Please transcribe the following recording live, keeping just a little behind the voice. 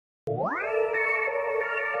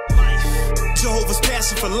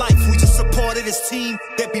passion for life. We just supported this team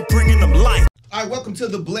that be bringing them life. All right, welcome to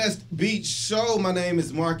the Blessed Beatz Show. My name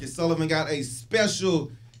is Marcus Sullivan. Got a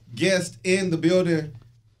special guest in the building.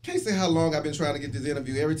 Can't say how long I've been trying to get this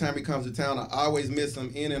interview. Every time he comes to town, I always miss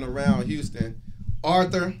him in and around Houston.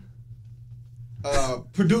 Arthur,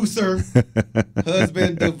 producer,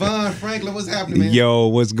 husband, DeVon Franklin. What's happening, man? Yo,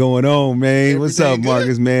 what's going on, man? Everything what's up,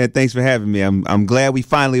 Marcus, good? man? Thanks for having me. I'm glad we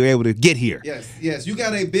finally were able to get here. Yes. You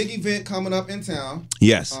got a big event coming up in town.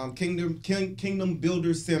 Yes. Kingdom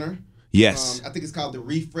Builders Center. Yes. I think it's called the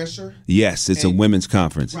Refresher. Yes, it's a women's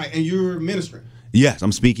conference. Right, and you're ministering. Yes,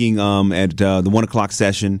 I'm speaking at the 1 o'clock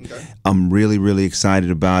session. Okay. I'm really, really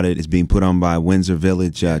excited about it. It's being put on by Windsor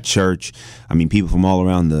Village Church. I mean, people from all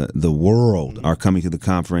around the world are coming to the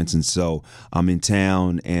conference, and so I'm in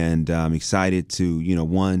town, and I'm excited to,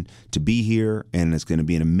 one, to be here, and it's going to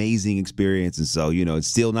be an amazing experience. And so, it's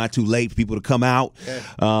still not too late for people to come out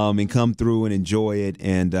and come through and enjoy it.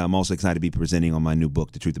 And I'm also excited to be presenting on my new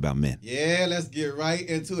book, The Truth About Men. Yeah, let's get right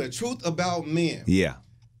into it. Truth About Men. Yeah.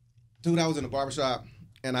 Dude, I was in the barbershop,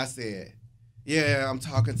 and I said, yeah, I'm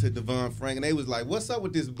talking to DeVon Franklin. They was like, what's up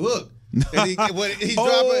with this book? And he's dropping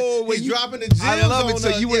the gems. I love it. So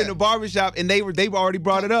you were yeah. in the barbershop, and they've already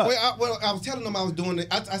brought it up. Well, I was telling them I was doing it.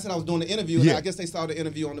 I said I was doing the interview. Yeah. And I guess they saw the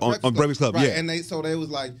interview on the Breakfast Club. Right. Yeah. And they was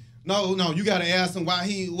like, no, you got to ask him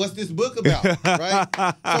what's this book about, right?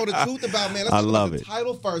 So the truth about men. Let's talk about the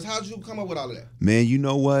title first. How did you come up with all of that? Man, you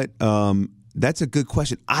know what? That's a good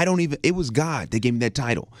question. It was God that gave me that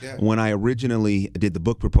title. Yeah. When I originally did the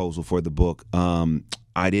book proposal for the book,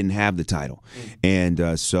 I didn't have the title.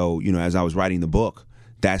 And so, as I was writing the book,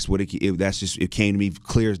 that's what it came to me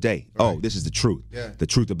clear as day. Right. Oh, this is the truth. Yeah. The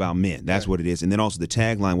truth about men. That's what it is. And then also the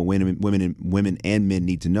tagline, what women and men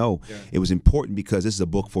need to know. Yeah. It was important because this is a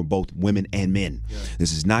book for both women and men. Yeah.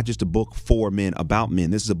 This is not just a book for men about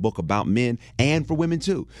men. This is a book about men and for women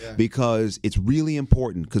too. Yeah. Because it's really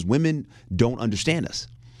important because women don't understand us.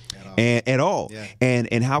 At all. Yeah.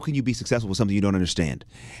 And how can you be successful with something you don't understand?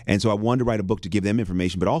 And so I wanted to write a book to give them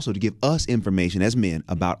information, but also to give us information as men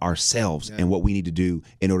about ourselves and what we need to do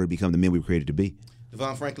in order to become the men we were created to be.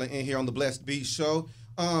 DeVon Franklin in here on the Blessed Beatz Show.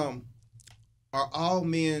 Are all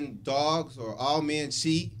men dogs or all men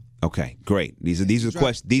cheat? Okay, great. These are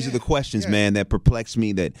the questions, man, that perplexed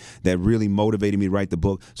me, that really motivated me to write the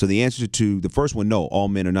book. So the answer to the first one, no, all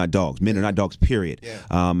men are not dogs. Men are not dogs, period.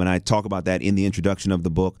 Yeah. And I talk about that in the introduction of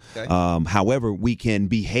the book. Okay. However, we can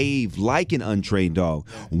behave like an untrained dog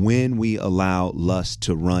when we allow lust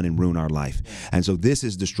to run and ruin our life. Yeah. And so this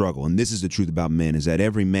is the struggle, and this is the truth about men, is that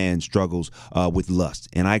every man struggles with lust.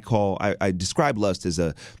 And I describe lust as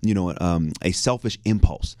a selfish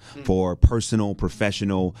impulse for personal,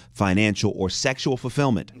 professional, financial, or sexual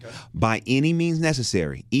fulfillment by any means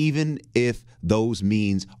necessary, even if those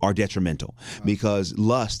means are detrimental, because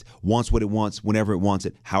lust wants what it wants, whenever it wants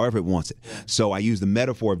it, however it wants it. Yeah. So I use the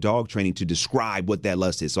metaphor of dog training to describe what that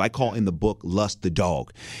lust is. So I call in the book Lust the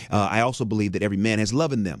Dog. I also believe that every man has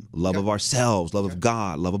love in them, love of ourselves, love of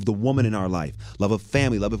God, love of the woman in our life, love of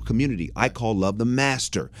family, love of community. I call love the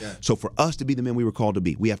master. Yeah. So for us to be the men we were called to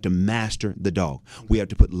be, we have to master the dog. We have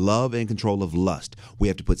to put love in control of lust. We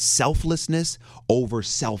have to put selflessness over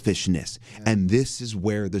selfishness. And this is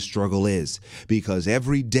where the struggle is. Because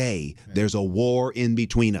every day there's a war in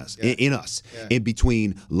between us, in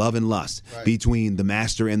between love and lust, between the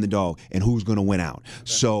master and the dog, and who's going to win out. Okay.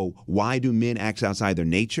 So why do men act outside their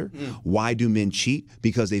nature? Why do men cheat?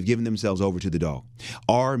 Because they've given themselves over to the dog.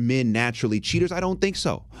 Are men naturally cheaters? I don't think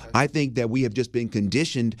so. Okay. I think that we have just been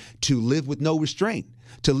conditioned to live with no restraint,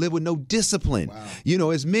 to live with no discipline. Wow.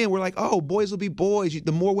 As men, we're like, oh, boys will be boys.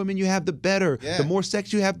 The more women you have, the better. Yeah. The more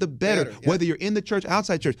sex you have, the better. Yeah. Whether you're in the church,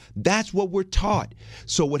 outside church, that's what we're taught.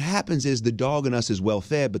 So what happens is the dog in us is well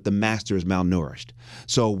fed, but the master is malnourished.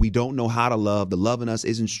 So we don't know how to love. The love in us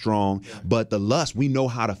isn't strong, but the lust, we know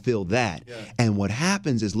how to fill that. Yeah. And what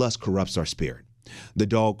happens is lust corrupts our spirit. The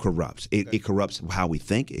dog corrupts. It corrupts how we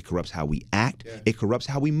think. It corrupts how we act. Yeah. It corrupts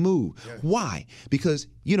how we move. Yeah. Why? Because,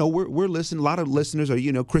 we're listening. A lot of listeners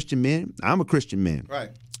are, Christian men. I'm a Christian man. Right.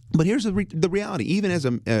 But here's the reality.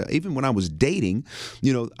 Even when I was dating,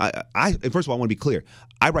 I first of all, I want to be clear.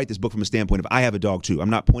 I write this book from a standpoint of I have a dog too. I'm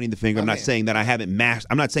not pointing the finger. I'm not saying that I haven't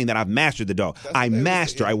mastered. I'm not saying that I've mastered the dog. I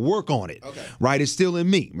work on it. Okay. Right? It's still in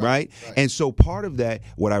me. Right? And so part of that,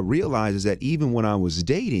 what I realized is that even when I was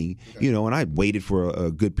dating, and I waited for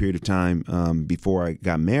a good period of time before I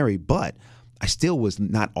got married, but I still was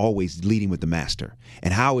not always leading with the master.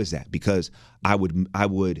 And how is that? Because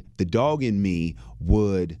the dog in me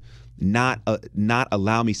would not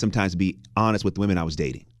allow me sometimes to be honest with women I was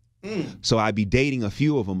dating. So I'd be dating a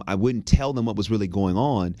few of them. I wouldn't tell them what was really going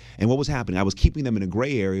on and what was happening. I was keeping them in a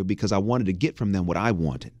gray area because I wanted to get from them what I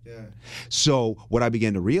wanted. Yeah. So what I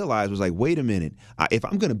began to realize was like, wait a minute. If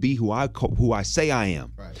I'm going to be who I say I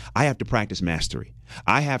am, I have to practice mastery.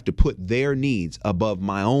 I have to put their needs above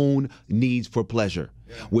my own needs for pleasure,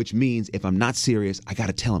 which means if I'm not serious, I got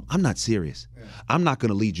to tell them I'm not serious. I'm not going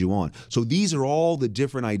to lead you on. So these are all the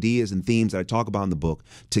different ideas and themes that I talk about in the book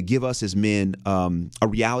to give us as men a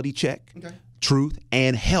reality check, truth,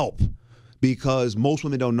 and help, because most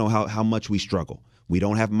women don't know how much we struggle. We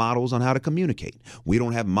don't have models on how to communicate. We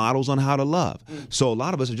don't have models on how to love. So a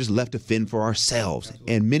lot of us are just left to fend for ourselves.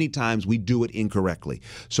 Absolutely. And many times we do it incorrectly.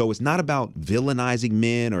 So it's not about villainizing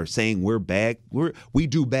men or saying we're bad. We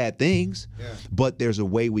do bad things, but there's a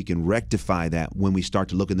way we can rectify that when we start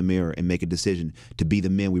to look in the mirror and make a decision to be the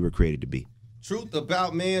men we were created to be. Truth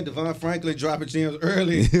about men, DeVon Franklin dropping gems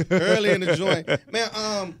early in the joint.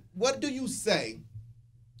 Man, what do you say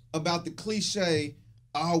about the cliche,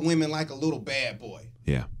 all women like a little bad boy?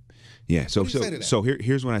 Yeah. So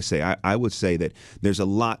here's what I say. I would say that there's a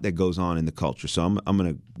lot that goes on in the culture. So I'm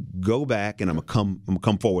going to go back and I'm gonna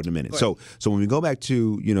come forward in a minute. So when we go back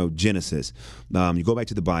to Genesis, you go back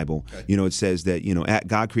to the Bible. It says that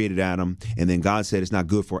God created Adam, and then God said it's not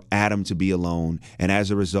good for Adam to be alone, and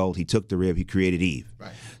as a result, He took the rib, He created Eve.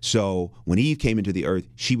 Right. So when Eve came into the earth,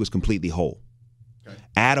 she was completely whole.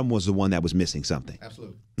 Adam was the one that was missing something.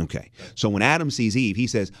 Absolutely. Okay. So when Adam sees Eve, he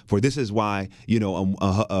says, for this is why,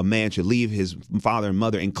 a man should leave his father and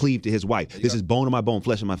mother and cleave to his wife. This is bone of my bone,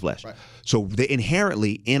 flesh of my flesh. Right. So they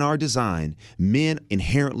inherently, in our design, men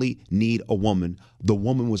inherently need a woman. The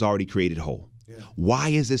woman was already created whole. Yeah. Why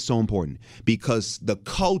is this so important? Because the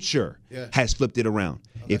culture has flipped it around.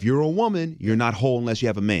 Okay. If you're a woman, you're not whole unless you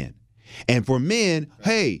have a man. And for men,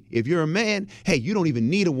 hey, if you're a man, hey, you don't even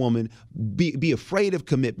need a woman. Be afraid of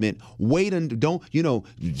commitment. Wait and don't,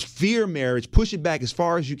 fear marriage. Push it back as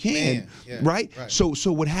far as you can, right? So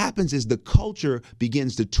what happens is the culture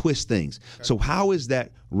begins to twist things. Okay. So how is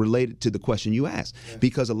that related to the question you asked? Yeah.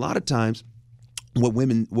 Because a lot of times, what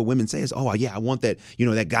women say is, oh yeah, I want that,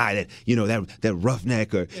 that guy that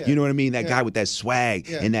roughneck, or you know what I mean, that guy with that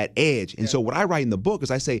swag and that edge. And so what I write in the book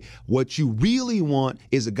is I say, what you really want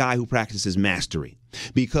is a guy who practices mastery.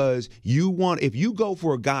 Because if you go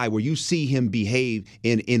for a guy where you see him behave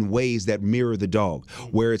in ways that mirror the dog,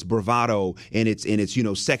 where it's bravado and it's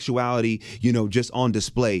sexuality, just on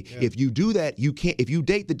display. Yeah. If you do that, you can't. If you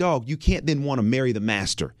date the dog, you can't then want to marry the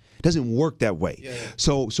master. It doesn't work that way. Yeah.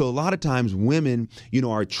 So a lot of times women,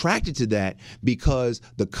 are attracted to that because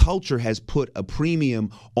the culture has put a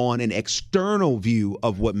premium on an external view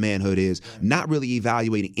of what manhood is, not really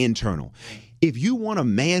evaluating internal. If you want a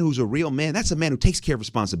man who's a real man, that's a man who takes care of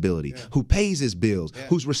responsibility, who pays his bills,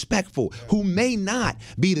 who's respectful, who may not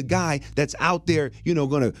be the guy that's out there,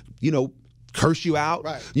 going to, curse you out.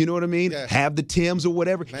 Right. You know what I mean? Yeah. Have the Timbs or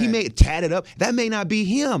whatever. Man. He may tat it up. That may not be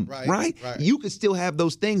him, right? You could still have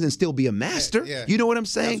those things and still be a master. Yeah. You know what I'm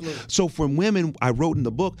saying? Absolutely. So for women, I wrote in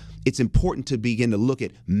the book, it's important to begin to look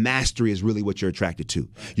at mastery is really what you're attracted to.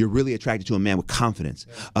 Right. You're really attracted to a man with confidence,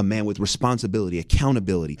 a man with responsibility,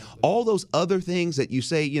 accountability. Absolutely. All those other things that you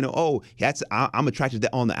say, I'm attracted to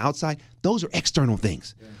that on the outside, those are external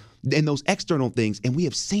things. Yeah. And those external things, and we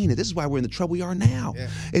have seen it. This is why we're in the trouble we are now. Yeah.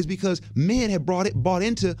 Is because men have bought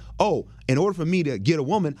into, in order for me to get a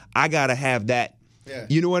woman, I gotta have that. Yeah.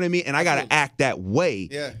 You know what I mean? And I gotta act that way.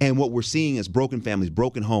 Yeah. And what we're seeing is broken families,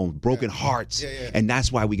 broken homes, broken hearts. And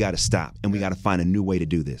that's why we gotta stop, and we gotta find a new way to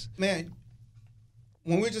do this. Man,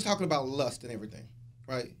 when we're just talking about lust and everything,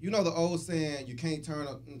 right? You know the old saying, you can't turn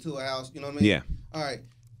up into a house. You know what I mean? Yeah. All right.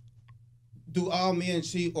 Do all men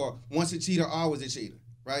cheat, or once a cheater, always a cheater?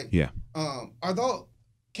 Right? Yeah.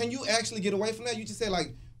 Can you actually get away from that? You just say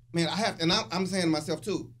man, I have, and I'm saying to myself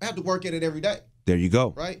too, I have to work at it every day. There you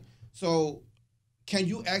go. Right? So can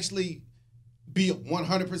you actually be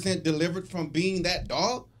 100% delivered from being that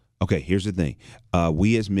dog? Okay, here's the thing.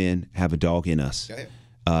 We as men have a dog in us. Okay.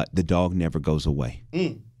 The dog never goes away.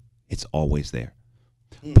 It's always there.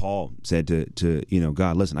 Paul said to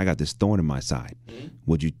God, listen, I got this thorn in my side.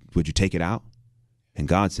 Would you take it out? And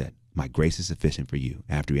God said, my grace is sufficient for you,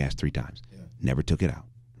 after he asked 3 times. Yeah. Never took it out,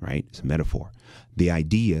 right? It's a metaphor. The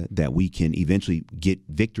idea that we can eventually get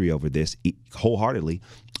victory over this wholeheartedly,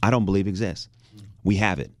 I don't believe exists. We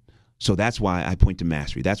have it. So that's why I point to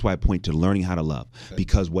mastery. That's why I point to learning how to love. Okay.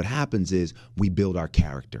 Because what happens is we build our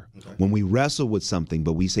character. Okay. When we wrestle with something,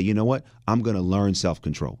 but we say, you know what? I'm going to learn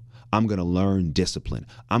self-control. I'm going to learn discipline.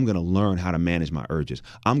 I'm going to learn how to manage my urges.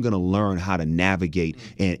 I'm going to learn how to navigate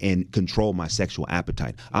and control my sexual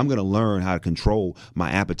appetite. I'm going to learn how to control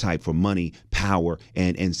my appetite for money, power,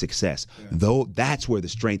 and success. Though that's where the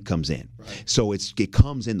strength comes in. So it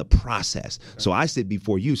comes in the process. So I sit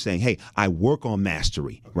before you saying, hey, I work on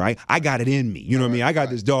mastery, right? I got it in me. You know what I mean? I got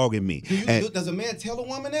this dog in me. Does a man tell a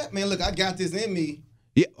woman that? Man, look, I got this in me.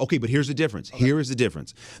 Yeah, okay, but here's the difference. Here is the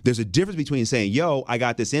difference. There's a difference between saying, yo, I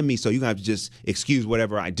got this in me, so you're going to have to just excuse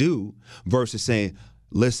whatever I do, versus saying,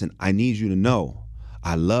 listen, I need you to know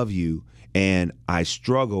I love you and I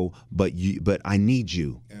struggle, but I need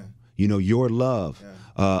you. Yeah. You know, your love,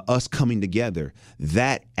 us coming together,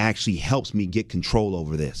 that actually helps me get control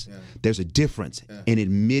over this. Yeah. There's a difference in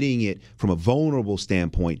admitting it from a vulnerable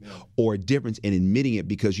standpoint or a difference in admitting it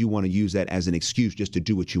because you want to use that as an excuse just to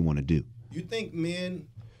do what you want to do. You think men,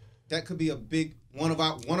 that could be a big one of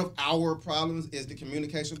our problems is the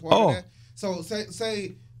communication part of that? So say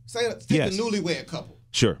take the newlywed couple.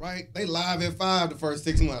 Sure. Right? They live at 5 the first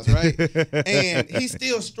 6 months, right? And he's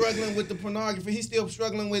still struggling with the pornography. He's still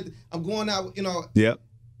struggling with, I'm going out, you know. Yep.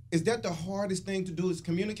 Is that the hardest thing to do is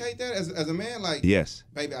communicate that as a man? Like, yes.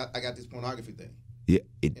 Baby, I got this pornography thing. Yeah,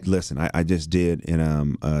 listen, I just did in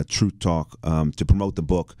a Truth Talk to promote the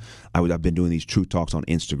book. I've been doing these Truth Talks on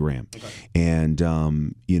Instagram, and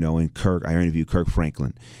you know, I interviewed Kirk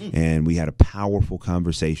Franklin, and we had a powerful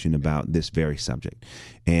conversation about this very subject.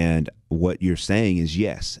 And what you're saying is,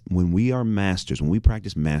 yes, when we are masters, when we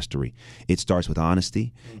practice mastery, it starts with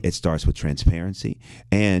honesty, it starts with transparency,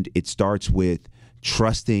 and it starts with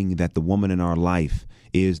trusting that the woman in our life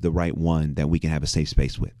is the right one that we can have a safe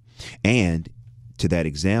space with, and to that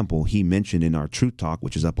example, he mentioned in our Truth Talk,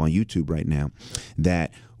 which is up on YouTube right now,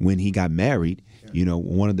 that when he got married, you know,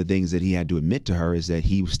 one of the things that he had to admit to her is that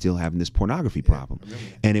he was still having this pornography problem.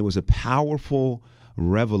 And it was a powerful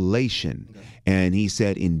revelation. And he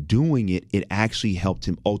said in doing it, it actually helped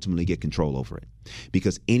him ultimately get control over it.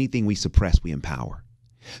 Because anything we suppress, we empower.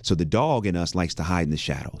 So the dog in us likes to hide in the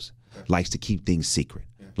shadows, likes to keep things secret,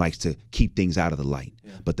 likes to keep things out of the light.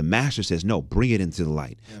 But the master says, no, bring it into the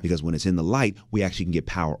light, because when it's in the light, we actually can get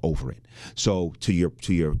power over it. So to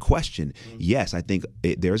your question, yes, I think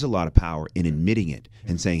there's a lot of power in admitting it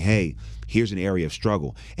and saying, hey, here's an area of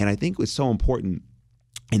struggle. And I think it's so important.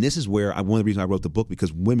 And this is where one of the reasons I wrote the book,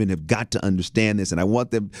 because women have got to understand this, and I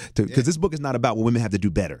want them to, because this book is not about what women have to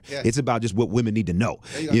do better. It's about just what women need to know.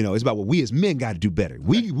 You know, it's about what we as men got to do better.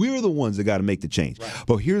 We're the ones that got to make the change.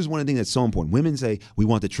 But here's one of the things that's so important. Women say, we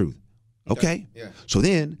want the truth. Okay? So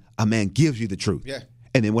then a man gives you the truth.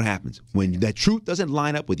 And then what happens? When that truth doesn't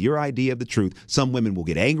line up with your idea of the truth, some women will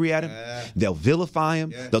get angry at him. They'll vilify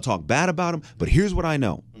him. They'll talk bad about him. But here's what I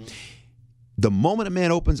know. The moment a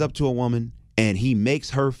man opens up to a woman and he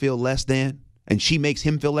makes her feel less than, and she makes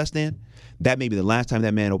him feel less than, that may be the last time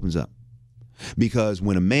that man opens up. Because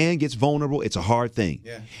when a man gets vulnerable, it's a hard thing.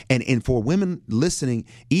 And for women listening,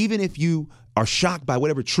 even if you are shocked by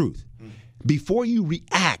whatever truth, before you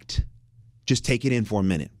react, just take it in for a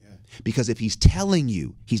minute. Because if he's telling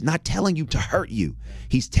you, he's not telling you to hurt you.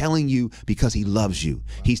 He's telling you because he loves you.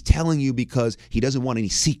 He's telling you because he doesn't want any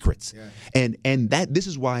secrets. And this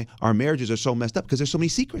is why our marriages are so messed up, because there's so many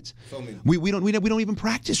secrets. We don't even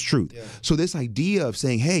practice truth. So this idea of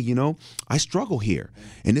saying, hey, you know, I struggle here,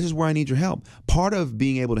 and this is where I need your help. Part of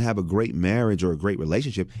being able to have a great marriage or a great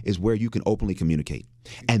relationship is where you can openly communicate.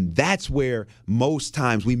 And that's where most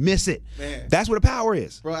times we miss it. That's where the power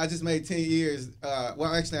is. Bro, I just made 10 years.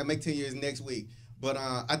 Well, actually, I make 10 years next week. But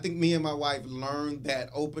I think me and my wife learned that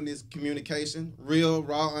openness, communication, real,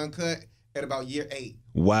 raw, uncut, at about year 8.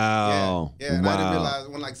 Wow. And I didn't realize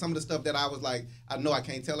when, like, some of the stuff that I was like, I know I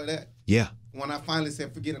can't tell her that. When I finally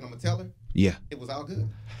said, forget it, I'm going to tell her. It was all good.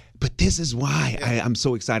 But this is why I'm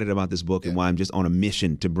so excited about this book and why I'm just on a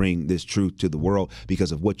mission to bring this truth to the world,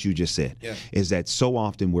 because of what you just said, is that so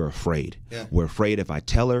often we're afraid. We're afraid if I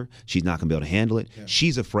tell her, she's not going to be able to handle it.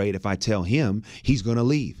 She's afraid if I tell him, he's going to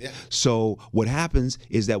leave. So what happens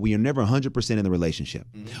is that we are never 100% in the relationship.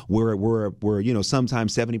 We're you know,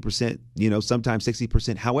 sometimes 70%, you know, sometimes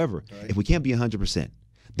 60%. However, if we can't be 100%,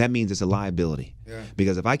 that means it's a liability.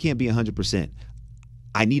 Because if I can't be 100%,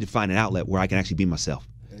 I need to find an outlet where I can actually be myself.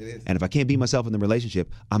 And if I can't be myself in the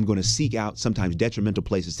relationship, I'm going to seek out sometimes detrimental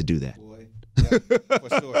places to do that.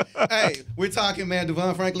 For sure. Hey, we're talking, man.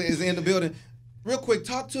 DeVon Franklin is in the building. Real quick,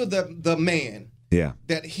 talk to the man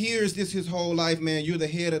that hears this his whole life, man. You're the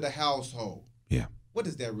head of the household. What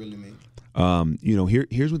does that really mean? You know,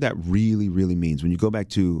 here's what that really, really means. When you go back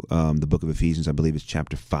to the book of Ephesians, I believe it's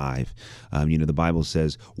chapter 5, you know, the Bible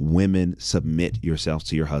says, women, submit yourselves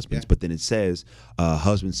to your husbands. But then it says,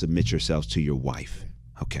 husbands, submit yourselves to your wife.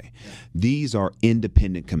 Okay. These are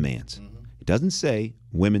independent commands. It doesn't say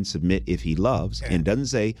women submit if he loves, and it doesn't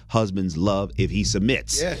say husbands love if he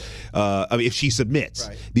submits. If she submits.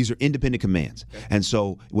 Right. These are independent commands. And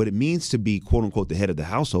so what it means to be, quote unquote, the head of the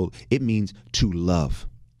household, it means to love.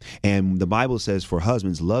 And the Bible says for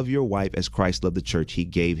husbands, love your wife as Christ loved the church. He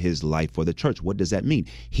gave his life for the church. What does that mean?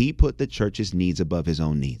 He put the church's needs above his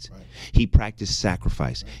own needs. Right. He practiced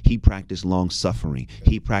sacrifice. Right. He practiced long suffering.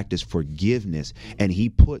 He practiced forgiveness. And he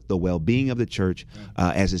put the well-being of the church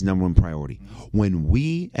as his number one priority. When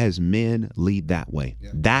we as men lead that way,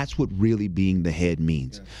 that's what really being the head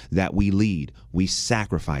means. That we lead, we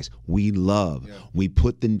sacrifice, we love, we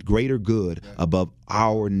put the greater good above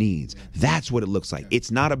our needs. That's what it looks like. It's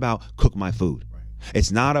not about cook my food. It's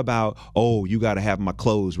not about, oh, you got to have my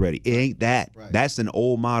clothes ready. It ain't that. That's an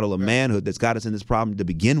old model of manhood that's got us in this problem to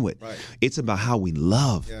begin with. It's about how we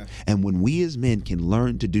love. And when we as men can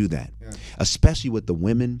learn to do that, especially with the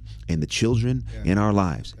women and the children in our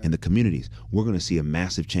lives and the communities, we're going to see a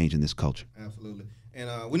massive change in this culture. Absolutely. And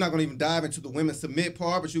we're not going to even dive into the women submit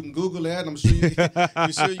part, but you can Google that. I'm sure you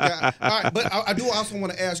got. All right, but I do also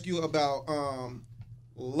want to ask you about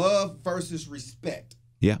love versus respect.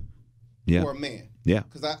 For a man.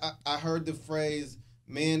 Because I heard the phrase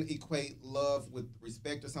men equate love with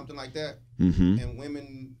respect or something like that, and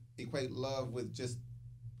women equate love with just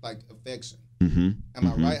like affection. Am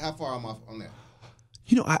I right? How far am I on that?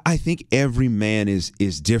 You know, I think every man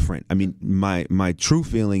is different. I mean, my true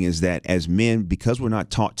feeling is that as men, because we're not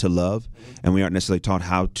taught to love and we aren't necessarily taught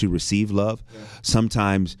how to receive love,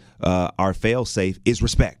 sometimes our fail-safe is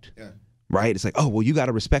respect. Right? It's like, oh, well, you got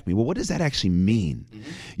to respect me. Well, what does that actually mean?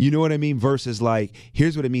 You know what I mean? Versus like,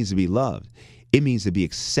 here's what it means to be loved. It means to be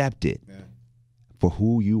accepted for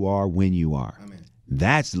who you are when you are.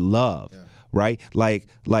 That's love, right? Like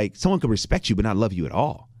someone could respect you but not love you at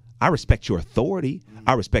all. I respect your authority.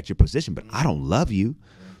 I respect your position, but I don't love you.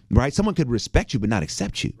 Right? Someone could respect you but not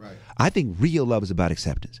accept you. I think real love is about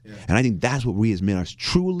acceptance. And I think that's what we as men are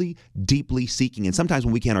truly, deeply seeking. And sometimes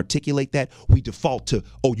when we can't articulate that, we default to,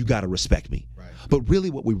 oh, you got to respect me. But really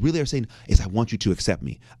what we really are saying is I want you to accept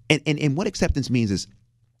me. And what acceptance means is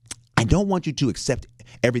I don't want you to accept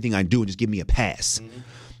everything I do and just give me a pass.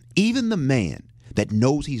 Even the man that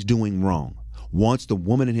knows he's doing wrong wants the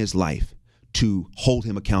woman in his life to hold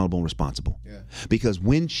him accountable and responsible. Because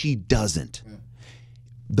when she doesn't,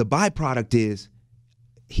 the byproduct is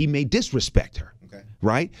he may disrespect her,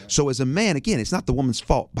 right? So as a man, again, it's not the woman's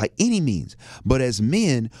fault by any means, but as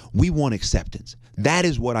men, we want acceptance. That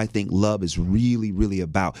is what I think love is really, really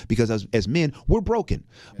about, because as men, we're broken,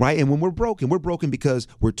 right? And when we're broken because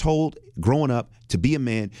we're told growing up to be a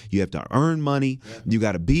man, you have to earn money, you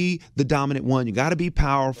got to be the dominant one, you got to be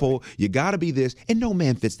powerful, you got to be this, and no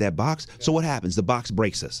man fits that box. So what happens? The box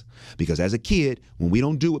breaks us, because as a kid, when we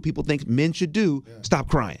don't do what people think men should do, stop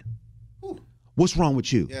crying. What's wrong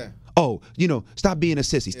with you? Oh, stop being a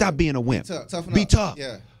sissy, stop being a wimp, be tough.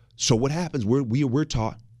 So what happens? We're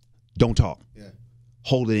taught, don't talk.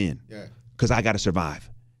 Hold it in, because I got to survive.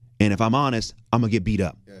 And if I'm honest, I'm going to get beat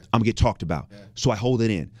up. I'm going to get talked about. So I hold it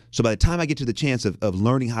in. So by the time I get to the chance of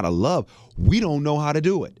learning how to love, we don't know how to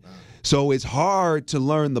do it. So it's hard to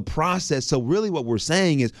learn the process. So really what we're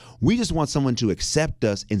saying is we just want someone to accept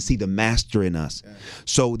us and see the master in us,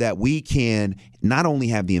 so that we can not only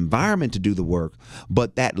have the environment to do the work,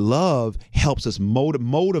 but that love helps us,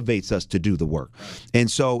 motivates us to do the work. And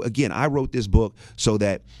so, again, I wrote this book so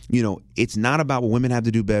that, it's not about what women have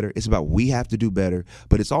to do better. It's about what we have to do better.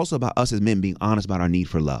 But it's also about us as men being honest about our need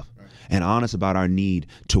for love. And honest about our need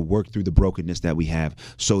to work through the brokenness that we have,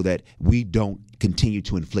 so that we don't continue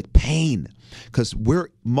to inflict pain. Because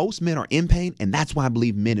most men are in pain, and that's why I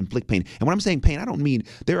believe men inflict pain. And when I'm saying pain, I don't mean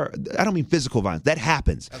physical violence. That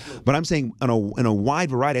happens. Absolutely. But I'm saying in a wide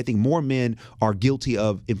variety, I think more men are guilty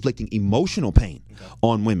of inflicting emotional pain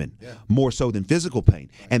on women, more so than physical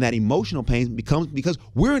pain. And that emotional pain becomes because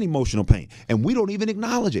we're in emotional pain and we don't even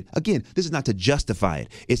acknowledge it. Again, this is not to justify it.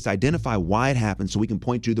 It's to identify why it happens so we can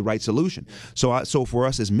point to the right solution. So for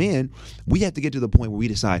us as men, we have to get to the point where we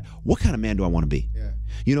decide, what kind of man do I want to be?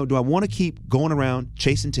 Do I want to keep going around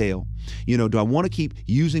chasing tail? Do I want to keep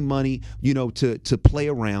using money, to play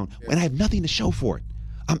around when I have nothing to show for it?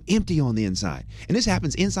 I'm empty on the inside. And this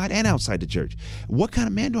happens inside and outside the church. What kind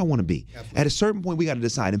of man do I want to be? Absolutely. At a certain point, we got to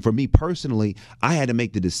decide. And for me personally, I had to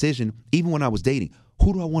make the decision, even when I was dating,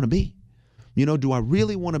 who do I want to be? Do I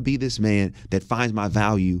really want to be this man that finds my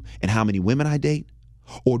value in how many women I date?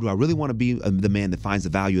 Or do I really want to be the man that finds the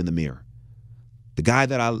value in the mirror? The guy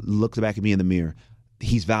that I looked back at me in the mirror,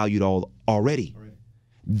 he's valued already.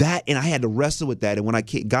 And I had to wrestle with that. And when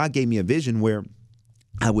God gave me a vision where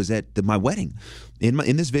I was at my wedding in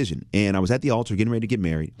this vision, and I was at the altar getting ready to get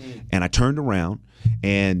married, and I turned around,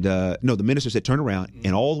 and the minister said, turn around,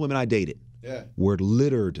 and all the women I dated were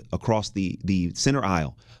littered across the center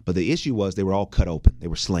aisle. But the issue was they were all cut open. They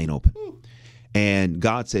were slain open. And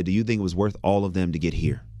God said, do you think it was worth all of them to get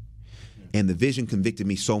here? And the vision convicted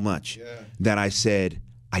me so much that I said,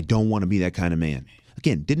 I don't want to be that kind of man.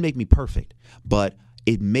 Again, didn't make me perfect, but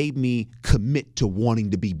it made me commit to wanting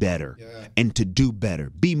to be better and to do better,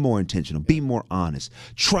 be more intentional, be more honest,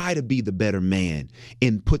 try to be the better man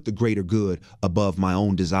and put the greater good above my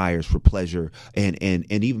own desires for pleasure and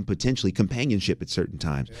even potentially companionship at certain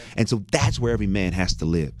times. And so that's where every man has to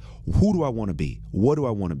live. Who do I want to be? What do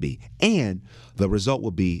I want to be? And the result will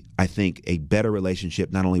be, I think, a better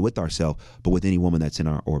relationship, not only with ourselves, but with any woman that's in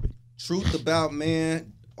our orbit. Truth about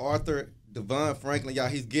man, Arthur DeVon Franklin, y'all,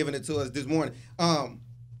 he's giving it to us this morning.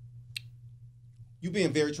 You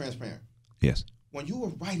being very transparent. Yes. When you were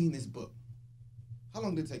writing this book, how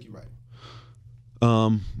long did it take you write?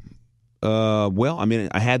 Well, I mean,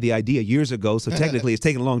 I had the idea years ago, so technically it's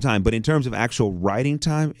taken a long time. But in terms of actual writing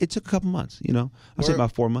time, it took a couple months. I'd say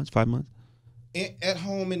about 4 months, 5 months. At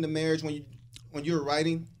home in the marriage, when you're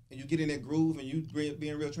writing and you get in that groove and you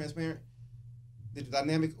being real transparent, the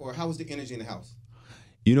dynamic, or how was the energy in the house?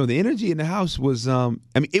 The energy in the house was,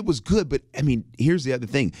 it was good, but here's the other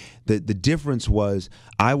thing. The difference was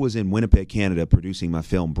I was in Winnipeg, Canada, producing my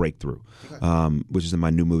film Breakthrough, which is in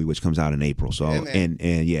my new movie, which comes out in April. So,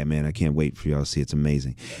 man, I can't wait for y'all to see. It's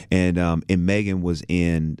amazing. And Megan was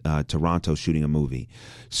in Toronto shooting a movie.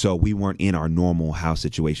 So we weren't in our normal house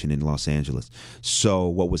situation in Los Angeles. So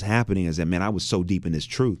what was happening is that, man, I was so deep in this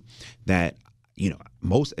truth that,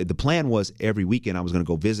 the plan was every weekend I was going to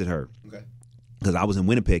go visit her. Okay. Because I was in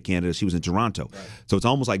Winnipeg, Canada, she was in Toronto, so it's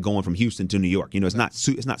almost like going from Houston to New York. It's not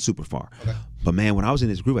super far. Okay. But man, when I was in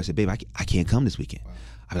this group, I said, "Babe, I can't come this weekend." Wow.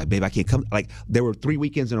 I was like, "Babe, I can't come." Like there were 3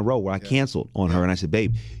 weekends in a row where I canceled on her, and I said,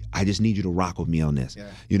 "Babe, I just need you to rock with me on this.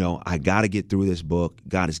 I got to get through this book.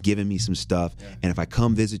 God has given me some stuff, and if I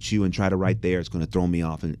come visit you and try to write there, it's going to throw me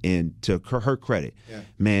off." And to her credit,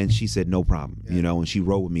 man, she said no problem. And she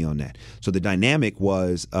rode with me on that. So the dynamic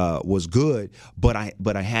was good, but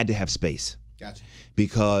I had to have space. Gotcha.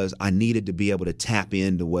 Because I needed to be able to tap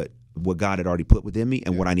into what God had already put within me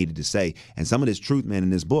and what I needed to say. And some of this truth, man,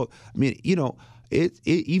 in this book, it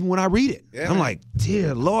even when I read it, I'm like,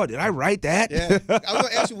 dear Lord, did I write that? Yeah. I was going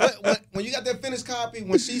to ask you, when you got that finished copy,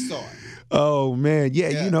 when she saw it. Oh, man.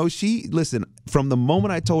 Yeah. Listen, from the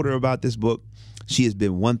moment I told her about this book, she has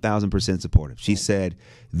been 1,000% supportive. She said,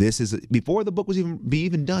 before the book was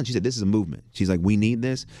even done, she said, this is a movement. She's like, we need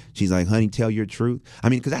this. She's like, honey, tell your truth.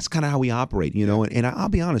 Because that's kind of how we operate, and I'll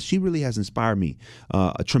be honest, she really has inspired me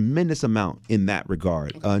a tremendous amount in that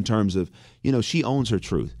regard, in terms of, she owns her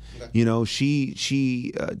truth.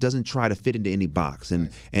 She doesn't try to fit into any box. And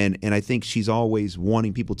I think she's always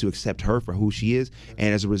wanting people to accept her for who she is.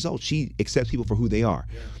 And as a result, she accepts people for who they are.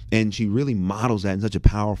 And she really models that in such a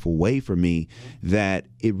powerful way for me that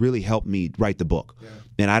it really helped me write the book.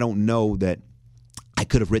 And I don't know that I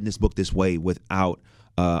could have written this book this way without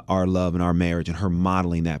our love and our marriage and her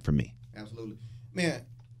modeling that for me. Absolutely. Man,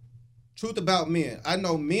 truth about men. I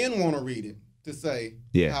know men want to read it to say,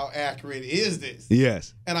 how accurate is this?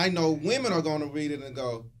 Yes. And I know women are going to read it and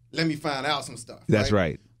go, let me find out some stuff. That's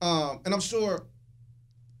right. And I'm sure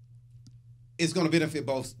it's going to benefit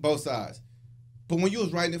both sides. But when you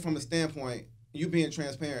was writing it from a standpoint, you being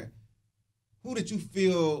transparent, who would you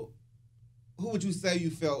say you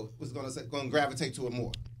felt was going to gravitate to it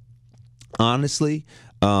more? Honestly,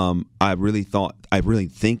 I really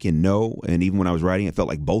think and know, and even when I was writing, it felt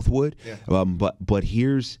like both would. Yeah. But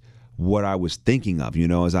here's what I was thinking of.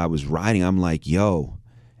 As I was writing, I'm like,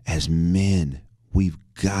 as men, we've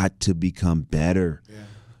got to become better.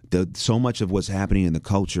 Yeah. So much of what's happening in the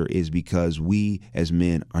culture is because we as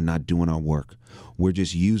men are not doing our work. We're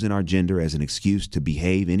just using our gender as an excuse to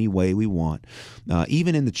behave any way we want.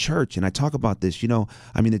 Even in the church, and I talk about this,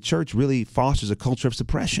 the church really fosters a culture of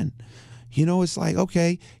suppression. It's like,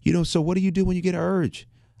 okay, so what do you do when you get an urge?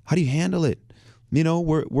 How do you handle it?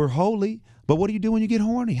 We're holy, but what do you do when you get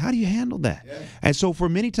horny? How do you handle that? Yeah. And so for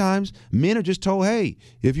many times, men are just told, hey,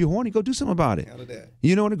 if you're horny, go do something about it. Handle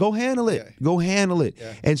that. Go handle it. Yeah. Go handle it.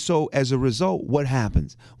 Yeah. And so as a result, what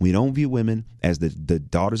happens? We don't view women as the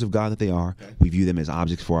daughters of God that they are. Okay. We view them as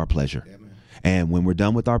objects for our pleasure. Yeah, and when we're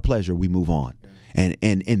done with our pleasure, we move on. Yeah.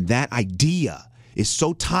 And that idea is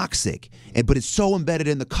so toxic, but it's so embedded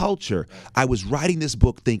in the culture. I was writing this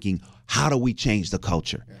book thinking, how do we change the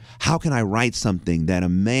culture? How can I write something that a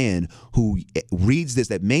man who reads this,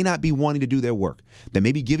 that may not be wanting to do their work, that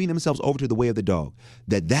may be giving themselves over to the way of the dog,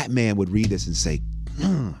 that man would read this and say,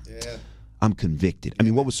 I'm convicted. I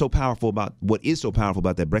mean, what is so powerful about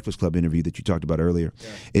that Breakfast Club interview that you talked about earlier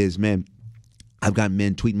is, man, I've got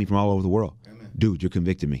men tweeting me from all over the world. Dude, you're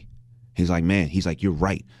convicting me. He's like, you're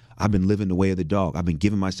right. I've been living the way of the dog. I've been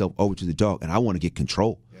giving myself over to the dog, and I want to get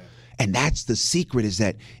control. And that's the secret, is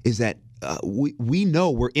that we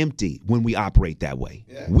know we're empty when we operate that way.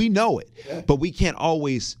 We know it, but we can't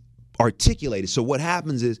always articulate it. So what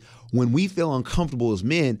happens is, when we feel uncomfortable as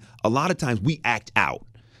men, a lot of times we act out.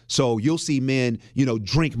 So you'll see men,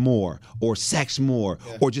 drink more or sex more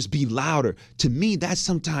or just be louder. To me, that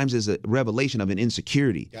sometimes is a revelation of an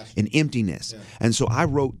insecurity, an emptiness. And so I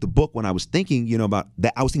wrote the book when I was thinking, about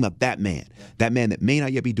that. I was thinking about that man that may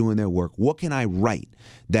not yet be doing their work. What can I write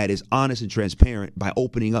that is honest and transparent by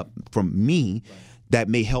opening up from me that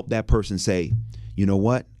may help that person say, you know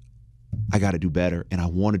what? I got to do better, and I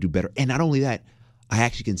want to do better. And not only that, I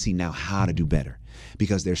actually can see now how to do better,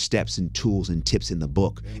 because there's steps and tools and tips in the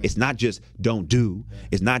book. It's not just don't do.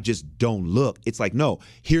 It's not just don't look. It's like, no,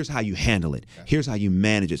 here's how you handle it. Here's how you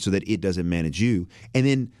manage it so that it doesn't manage you. And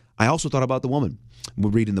then I also thought about the woman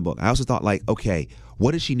when reading the book. I also thought, like, okay,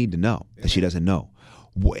 what does she need to know that she doesn't know?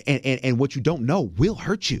 And what you don't know will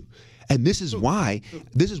hurt you. And this is why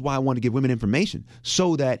I want to give women information,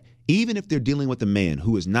 so that even if they're dealing with a man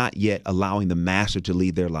who is not yet allowing the master to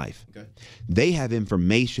lead their life, they have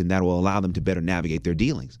information that will allow them to better navigate their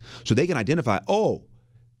dealings. So they can identify,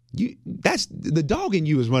 that's the dog in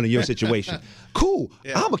you is running your situation. Cool.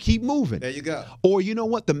 I'm going to keep moving. There you go. Or you know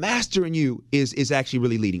what? The master in you is actually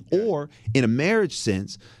really leading. Or in a marriage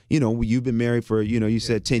sense, you've been married for, you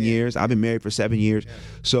said 10 years. I've been married for 7 years.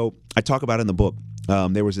 So I talk about it in the book.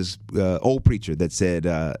 There was this old preacher that said,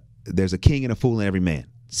 there's a king and a fool in every man,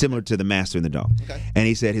 similar to the master and the dog. And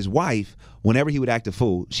he said his wife, whenever he would act a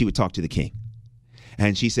fool, she would talk to the king.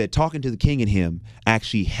 And she said talking to the king and him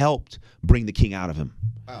actually helped bring the king out of him.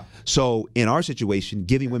 Wow. So in our situation,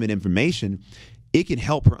 giving women information, it can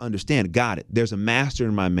help her understand, got it, there's a master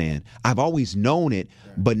in my man. I've always known it,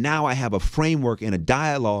 but now I have a framework and a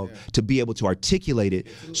dialogue to be able to articulate it.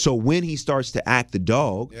 So when he starts to act the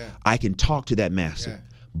dog, I can talk to that master.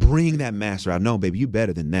 Bring that master out. No, baby, you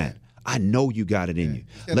better than that. I know you got it in you.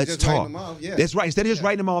 Let's talk. That's right. Instead of just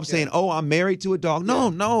writing them off saying, I'm married to a dog.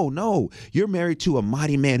 No. You're married to a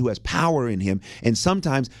mighty man who has power in him. And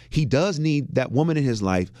sometimes he does need that woman in his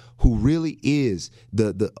life who really is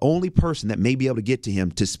the only person that may be able to get to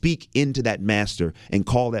him to speak into that master and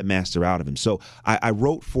call that master out of him. So I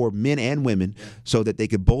wrote for men and women so that they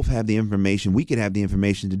could both have the information. We could have the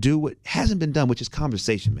information to do what hasn't been done, which is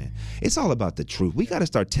conversation, man. It's all about the truth. We got to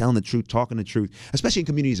start telling the truth, talking the truth, especially in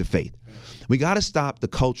communities of faith. We got to stop the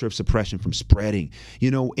culture of suppression from spreading.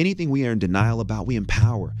 Anything we are in denial about, we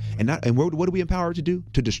empower. And what do we empower to do?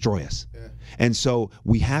 To destroy us. And so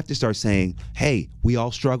we have to start saying, hey, we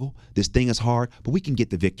all struggle. This thing is hard, but we can get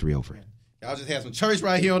the victory over it. Y'all just had some church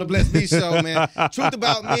right here on the Blessed Beatz Show, man. Truth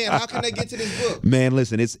about men. How can they get to this book? Man,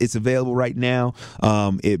 listen, it's available right now.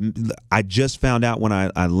 I just found out when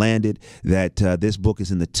I landed that this book is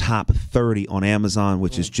in the top 30 on Amazon,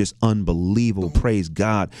 which is just unbelievable. Praise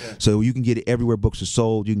God. So you can get it everywhere books are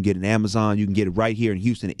sold. You can get it on Amazon. You can get it right here in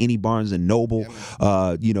Houston at any Barnes & Noble.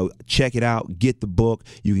 Check it out. Get the book.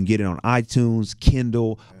 You can get it on iTunes,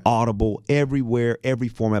 Kindle, Audible, everywhere. Every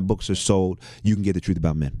format books are sold. You can get The Truth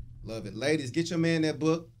About Men. Love it. Ladies, get your man that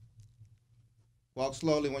book. Walk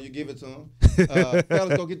slowly when you give it to him.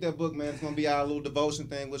 Fellas, go get that book, man. It's going to be our little devotion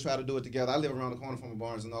thing. We'll try to do it together. I live around the corner from a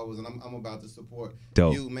Barnes & Nobles, and I'm about to support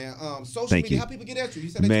you, man. Social media, how people get at you? You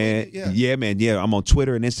said man, I'm on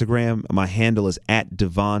Twitter and Instagram. My handle is at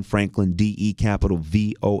DeVon Franklin,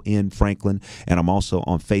 DeVon Franklin, and I'm also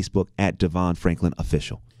on Facebook at DeVon Franklin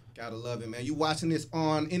Official. Gotta love it, man. You watching this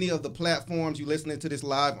on any of the platforms, you listening to this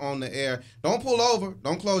live on the air. Don't pull over.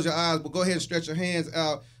 Don't close your eyes, but go ahead and stretch your hands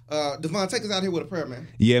out. DeVon, take us out here with a prayer, man.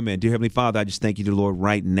 Yeah, man. Dear Heavenly Father, I just thank you, dear Lord,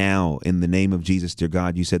 right now in the name of Jesus, dear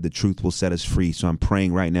God. You said the truth will set us free. So I'm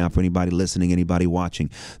praying right now for anybody listening, anybody watching,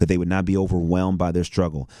 that they would not be overwhelmed by their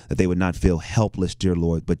struggle, that they would not feel helpless, dear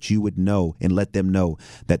Lord, but you would know and let them know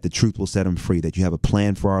that the truth will set them free, that you have a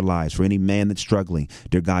plan for our lives. For any man that's struggling,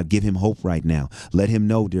 dear God, give him hope right now. Let him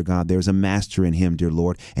know, dear God, there's a master in him, dear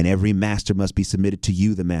Lord, and every master must be submitted to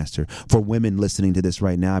you, the master. For women listening to this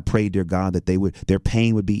right now, I pray, dear God, that their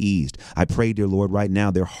pain would be eased. I pray, dear Lord, right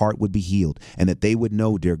now their heart would be healed and that they would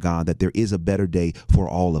know, dear God, that there is a better day for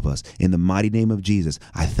all of us. In the mighty name of Jesus,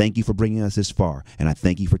 I thank you for bringing us this far, and I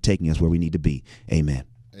thank you for taking us where we need to be. Amen.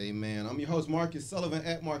 Amen. I'm your host, Marcus Sullivan,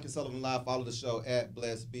 at Marcus Sullivan Live. Follow the show at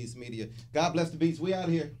Blessed Beatz Media. God bless the Beats. We out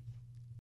here.